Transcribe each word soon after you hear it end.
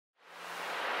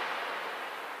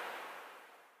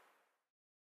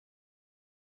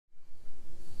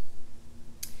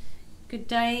Good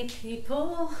day,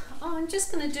 people. I'm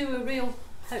just going to do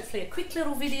hopefully a quick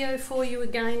little video for you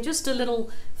again, just a little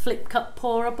flip cup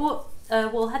pour. I bought,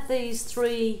 we'll have these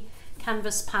 3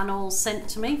 canvas panels sent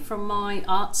to me from my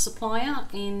art supplier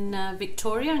in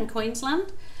Victoria in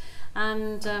Queensland,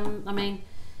 and I mean,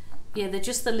 yeah, they're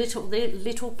just the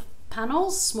little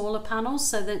panels, smaller panels,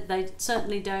 so that they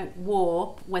certainly don't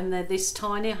warp when they're this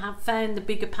tiny. I have found the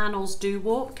bigger panels do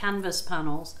warp, canvas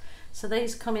panels. So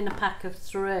these come in a pack of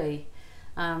 3.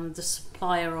 The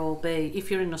supplier will be,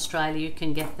 if you're in Australia, you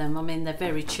can get them. I mean, they're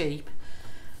very cheap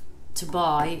to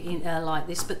buy in like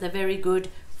this, but they're very good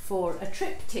for a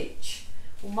triptych.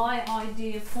 Well, my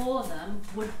idea for them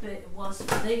was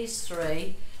for these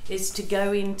 3 is to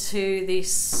go into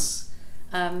this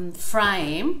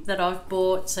frame that I've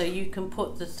bought, so you can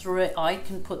put the 3. I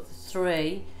can put the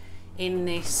 3 in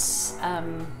this.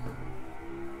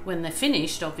 When they're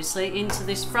finished, obviously, into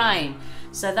this frame.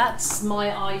 So that's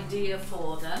my idea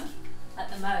for them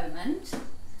at the moment.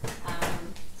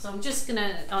 So I'm just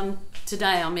gonna,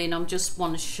 today, I mean, I'm just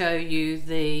want to show you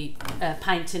the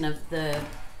painting of the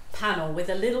panel with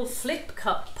a little flip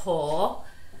cup pour,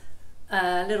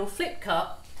 little flip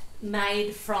cup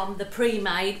made from the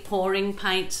pre-made pouring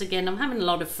paints. Again, I'm having a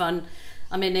lot of fun.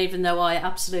 I mean, even though I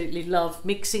absolutely love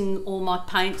mixing all my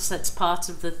paints, that's part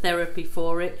of the therapy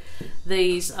for it.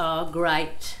 These are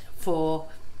great for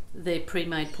the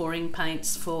pre-made pouring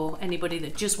paints for anybody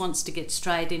that just wants to get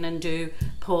straight in and do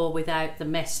pour without the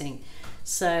messing.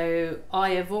 So I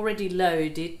have already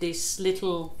loaded this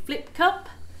little flip cup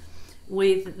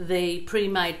with the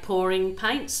pre-made pouring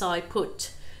paints. I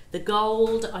put the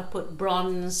gold, I put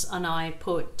bronze, and I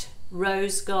put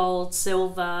rose gold,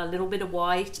 silver, a little bit of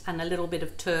white, and a little bit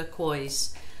of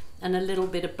turquoise, and a little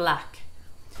bit of black.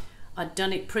 I'd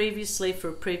done it previously for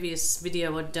a previous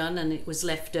video I'd done, and it was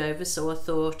left over, so I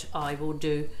thought I will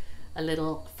do a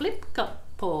little flip cup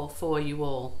pour for you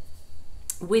all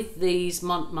with these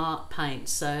Mont Marte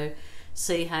paints. So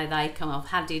see how they come.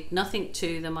 I've added nothing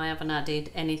to them, I haven't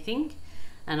added anything,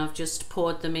 and I've just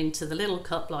poured them into the little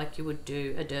cup like you would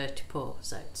do a dirty pour.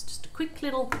 So it's just a quick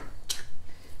little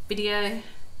video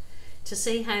to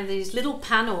see how these little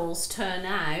panels turn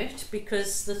out,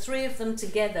 because the 3 of them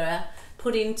together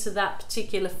put into that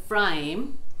particular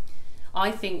frame,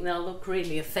 I think they'll look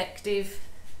really effective.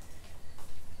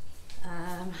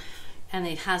 And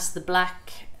it has the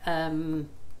black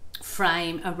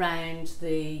frame around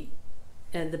the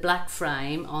black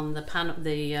frame on the panel,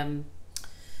 the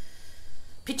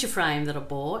picture frame that I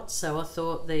bought. So I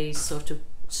thought these sort of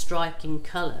striking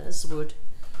colours would.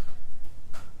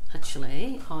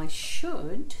 Actually, I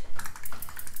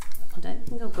don't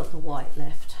think I've got the white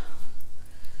left.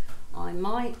 I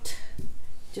might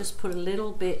just put a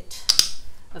little bit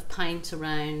of paint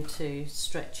around to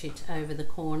stretch it over the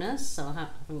corners, so I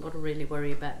haven't got to really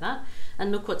worry about that.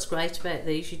 And look what's great about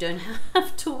these, you don't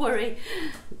have to worry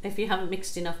if you haven't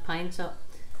mixed enough paint up.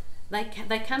 They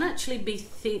can actually be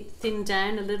thinned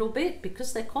down a little bit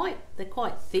because they're quite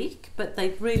thick, but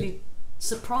they're really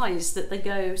surprised that they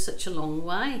go such a long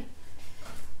way.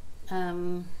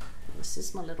 This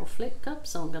is my little flip cup,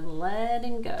 so I'm going to let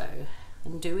him go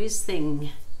and do his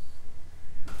thing.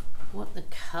 What the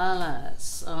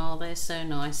colours, oh, they're so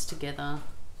nice together.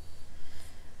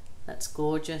 That's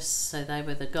gorgeous. So they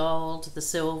were the gold, the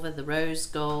silver, the rose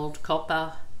gold,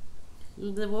 copper.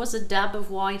 There was a dab of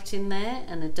white in there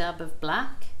and a dab of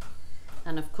black,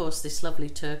 and of course this lovely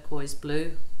turquoise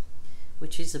blue,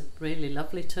 which is a really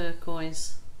lovely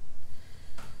turquoise.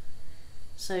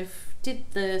 So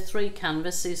did the 3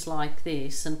 canvases like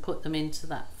this and put them into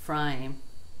that frame,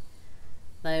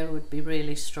 they would be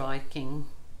really striking.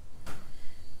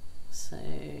 So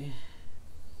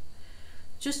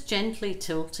just gently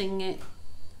tilting it.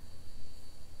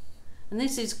 And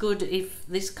this is good, if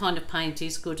this kind of paint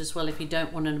is good as well if you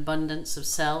don't want an abundance of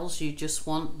cells, you just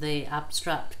want the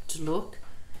abstract look,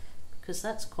 because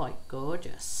that's quite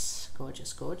gorgeous.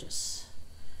 Gorgeous, gorgeous.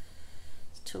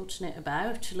 Tilting it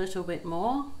about a little bit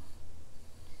more.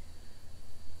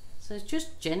 So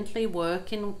just gently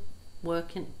working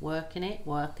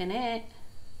it.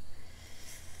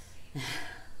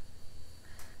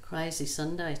 Crazy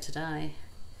Sunday today.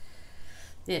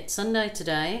 Yeah, it's Sunday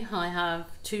today. I have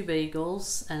 2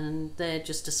 beagles and they're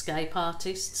just escape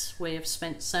artists. We have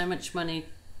spent so much money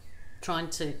trying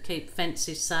to keep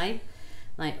fences safe.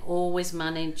 They always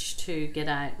manage to get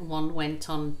out. One went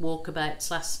on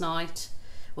walkabouts last night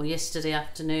or yesterday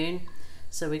afternoon.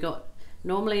 So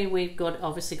normally we've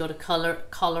obviously got a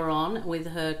collar on with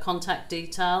her contact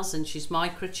details, and she's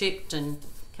microchipped and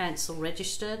council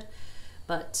registered.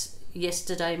 But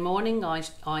yesterday morning I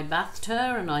bathed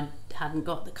her and I hadn't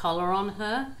got the collar on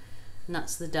her. and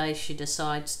that's the day she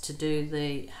decides to do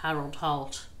the Harold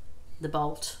Holt, the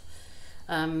bolt.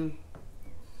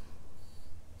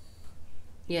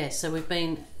 Yeah, so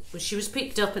she was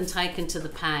picked up and taken to the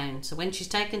pound. So when she's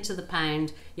taken to the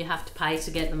pound, you have to pay to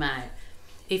get them out.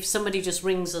 If somebody just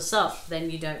rings us up, then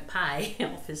you don't pay,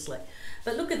 obviously.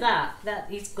 But look at that. That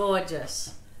is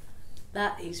gorgeous.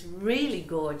 That is really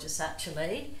gorgeous,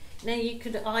 actually. Now you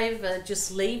could either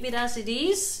just leave it as it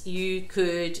is. You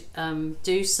could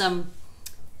do some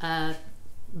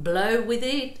blow with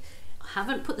it. I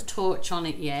haven't put the torch on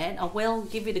it yet. I will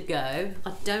give it a go.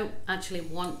 I don't actually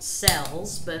want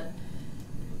cells, but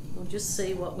we'll just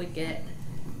see what we get,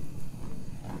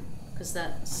 because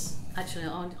that's actually,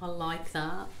 I like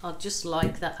that. I just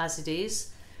like that as it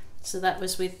is. So that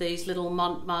was with these little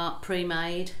Mont Marte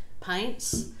pre-made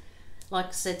paints. Like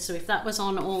I said, so if that was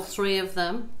on all three of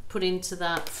them, put into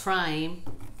that frame,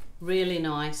 really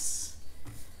nice.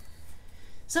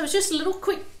 So it's just a little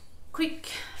quick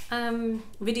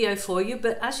video for you,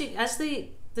 but as the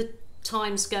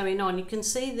time's going on, you can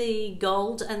see the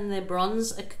gold and the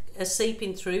bronze are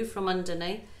seeping through from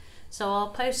underneath. So I'll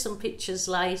post some pictures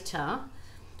later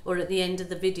or at the end of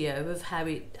the video of how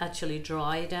it actually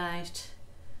dried out.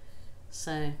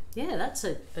 So yeah, that's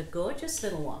a gorgeous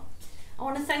little one. I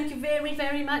want to thank you very,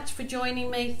 very much for joining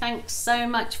me. Thanks so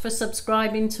much for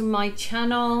subscribing to my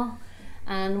channel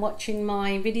and watching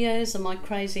my videos and my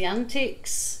crazy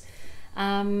antics.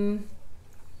 Yeah,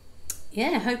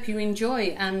 hope you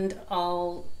enjoy, and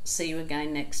I'll see you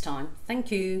again next time. Thank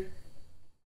you.